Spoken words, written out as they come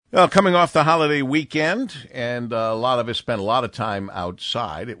Well, coming off the holiday weekend, and a lot of us spent a lot of time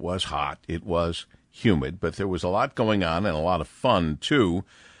outside. It was hot, it was humid, but there was a lot going on and a lot of fun, too.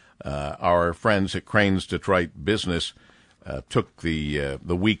 Our friends at Crane's Detroit Business took the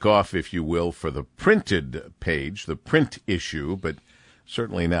week off, if you will, for the printed page, the print issue, but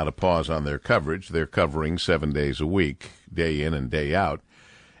certainly not a pause on their coverage. They're covering 7 days a week, day in and day out.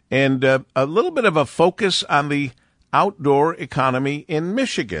 And a little bit of a focus on the outdoor economy in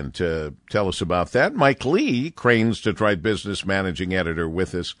Michigan. To tell us about that, Mike Lee, Crane's Detroit Business Managing Editor,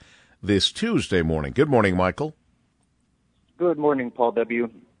 with us this Tuesday morning. Good morning, Michael. Good morning, Paul W.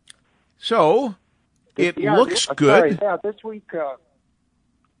 So, it looks good.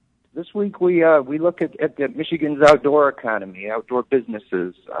 This week we look at Michigan's outdoor economy, outdoor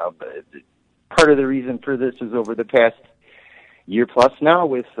businesses. Part of the reason for this is over the past year plus now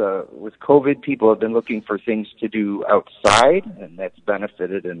with COVID, people have been looking for things to do outside, and that's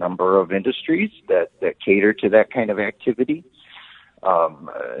benefited a number of industries that cater to that kind of activity.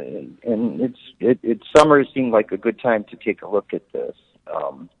 And it's summer seemed like a good time to take a look at this.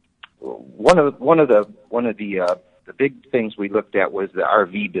 One of the big things we looked at was the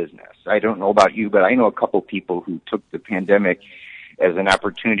RV business. I don't know about you, but I know a couple people who took the pandemic as an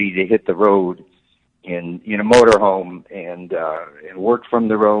opportunity to hit the road in a motorhome and work from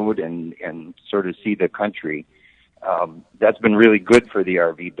the road and sort of see the country. That's been really good for the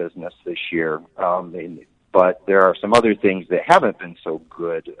RV business this year. But there are some other things that haven't been so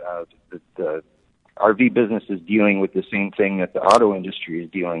good. The RV business is dealing with the same thing that the auto industry is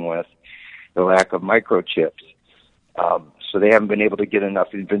dealing with, the lack of microchips. So they haven't been able to get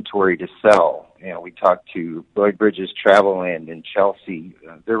enough inventory to sell. We talked to Lloyd Bridges Travelland in Chelsea.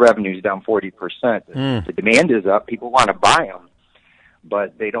 Their revenue's down 40%. The demand is up. People want to buy them,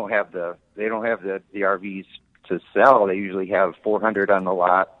 but they don't have the RVs to sell. They usually have 400 on the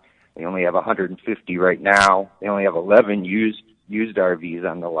lot. They only have 150 right now. They only have 11 used RVs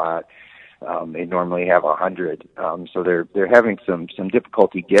on the lot. They normally have 100. So they're having some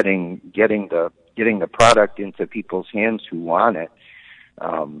difficulty getting the product into people's hands who want it.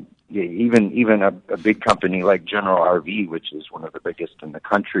 Even a big company like General RV, which is one of the biggest in the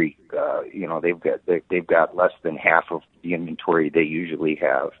country, they've got less than half of the inventory they usually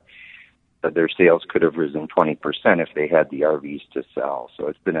have. But their sales could have risen 20% if they had the RVs to sell. So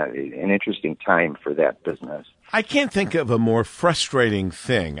it's been an interesting time for that business. I can't think of a more frustrating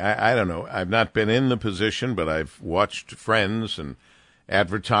thing. I don't know. I've not been in the position, but I've watched friends and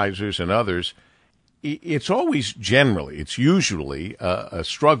advertisers and others. It's usually a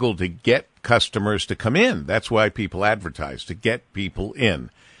struggle to get customers to come in. That's why people advertise, to get people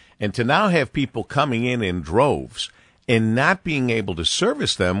in. And to now have people coming in droves and not being able to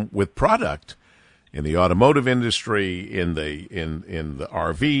service them with product in the automotive industry, in the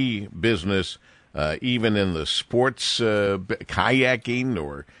RV business, even in the sports kayaking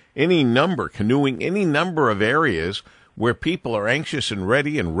or canoeing, any number of areas where people are anxious and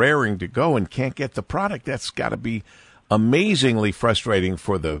ready and raring to go and can't get the product. That's got to be amazingly frustrating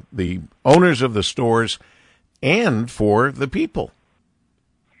for the owners of the stores and for the people.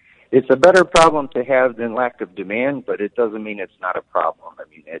 It's a better problem to have than lack of demand, but it doesn't mean it's not a problem. I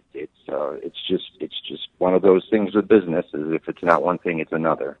mean, it's just one of those things with business. Is if it's not one thing, it's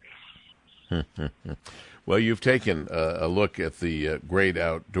another. Well, you've taken a look at the great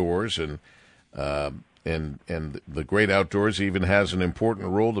outdoors, and the great outdoors even has an important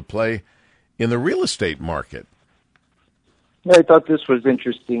role to play in the real estate market. Yeah, I thought this was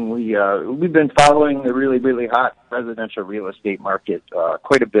interesting. We've been following the really, really hot residential real estate market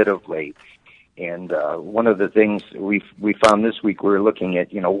quite a bit of late. And one of the things we found this week, we were looking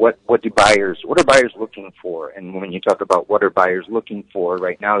at, what are buyers looking for? And when you talk about what are buyers looking for,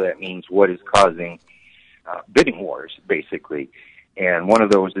 right now that means what is causing bidding wars, basically. And one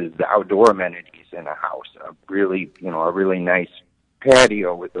of those is the outdoor amenities in a house. A really nice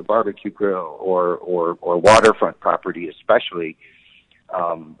patio with a barbecue grill or waterfront property especially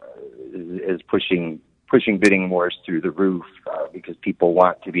is pushing bidding wars through the roof because people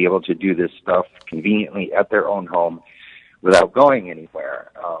want to be able to do this stuff conveniently at their own home without going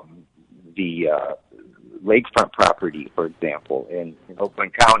anywhere. The lakefront property, for example, in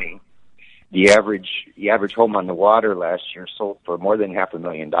Oakland County, the average home on the water last year sold for more than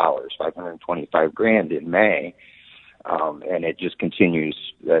 $500,000, $525,000 in May. And it just continues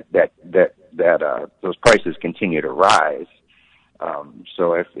that those prices continue to rise.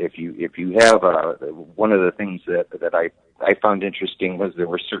 So if you have one of the things that I found interesting was there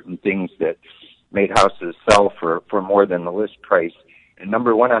were certain things that made houses sell for more than the list price, and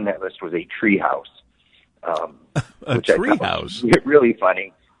number one on that list was a tree house, a which tree I thought house was really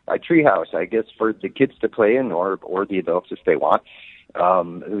funny. a tree house, I guess, for the kids to play in, or the adults if they want.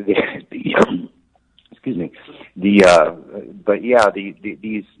 Excuse me. These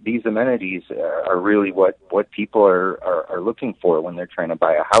amenities are really what people are looking for when they're trying to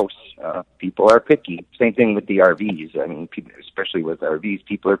buy a house. People are picky. Same thing with the RVs. I mean, people, especially with RVs,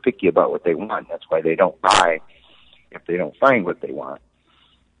 people are picky about what they want. That's why they don't buy if they don't find what they want.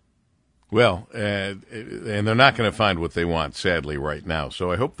 Well, and they're not going to find what they want, sadly, right now.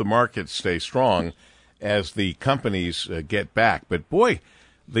 So I hope the markets stay strong as the companies get back. But boy,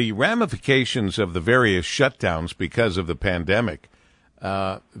 the ramifications of the various shutdowns because of the pandemic,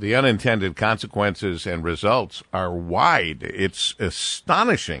 the unintended consequences and results are wide. It's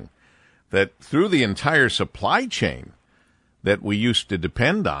astonishing that through the entire supply chain that we used to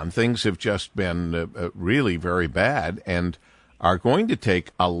depend on, things have just been really very bad and are going to take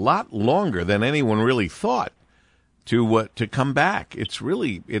a lot longer than anyone really thought to come back. It's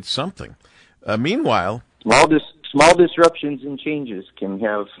something. Meanwhile, small disruptions and changes can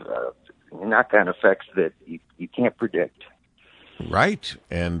have knock-on effects that you can't predict. Right,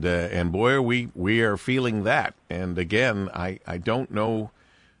 and boy, we are feeling that. And again, I don't know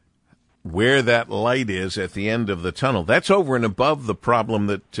where that light is at the end of the tunnel. That's over and above the problem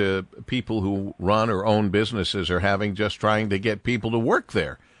that people who run or own businesses are having, just trying to get people to work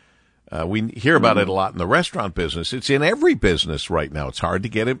there. We hear about it a lot in the restaurant business. It's in every business right now. It's hard to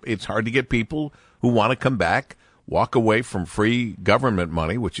get it. It's hard to get people who want to come back, walk away from free government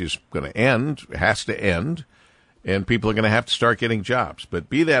money, which is going to end, has to end, and people are going to have to start getting jobs. But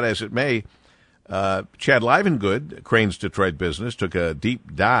be that as it may, Chad Livengood, Crain's Detroit Business, took a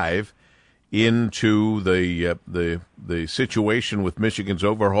deep dive into the situation with Michigan's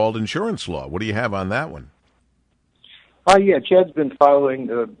overhauled insurance law. What do you have on that one? Yeah, Chad's been following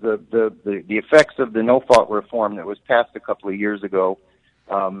the effects of the no-fault reform that was passed a couple of years ago.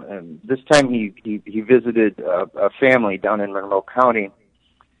 And this time he visited a family down in Monroe County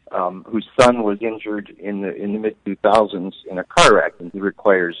whose son was injured in the mid-2000s in a car wreck, and he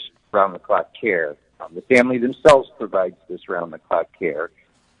requires round-the-clock care. The family themselves provides this round-the-clock care,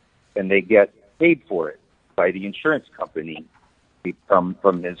 and they get paid for it by the insurance company from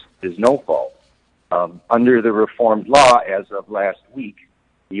his no fault. Under the reformed law, as of last week,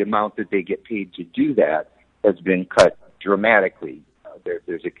 the amount that they get paid to do that has been cut dramatically.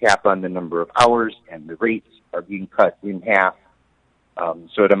 There's a cap on the number of hours, and the rates are being cut in half.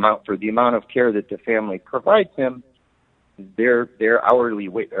 So for the amount of care that the family provides him, their hourly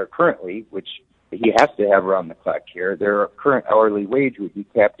wage, currently, which he has to have around-the-clock care, their current hourly wage would be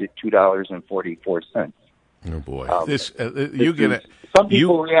capped at $2.44. Oh boy! Some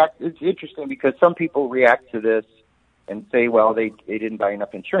people react. It's interesting because some people react to this and say, "Well, they didn't buy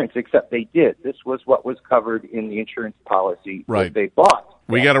enough insurance," except they did. This was what was covered in the insurance policy that they bought.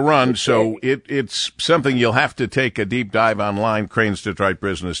 We got to run, so it's something you'll have to take a deep dive online.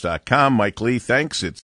 CrainsDetroitBusiness.com. Mike Lee, thanks. It's